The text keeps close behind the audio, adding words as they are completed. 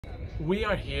We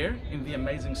are here in the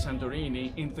amazing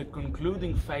Santorini in the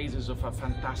concluding phases of a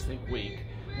fantastic week.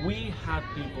 We had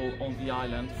people on the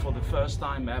island for the first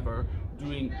time ever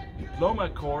doing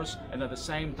diploma course and at the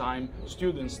same time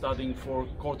students studying for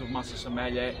Court of Master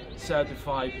Sommelier,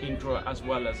 certified intro as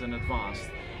well as an advanced.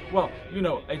 Well, you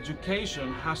know,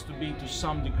 education has to be to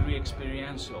some degree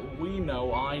experiential.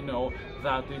 I know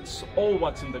that it's all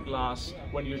what's in the glass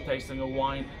when you're tasting a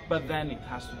wine, but then it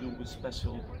has to do with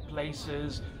special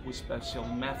places, with special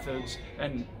methods,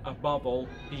 and above all,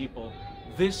 people.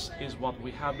 This is what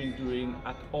we have been doing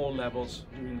at all levels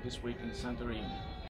during this week in Santorini.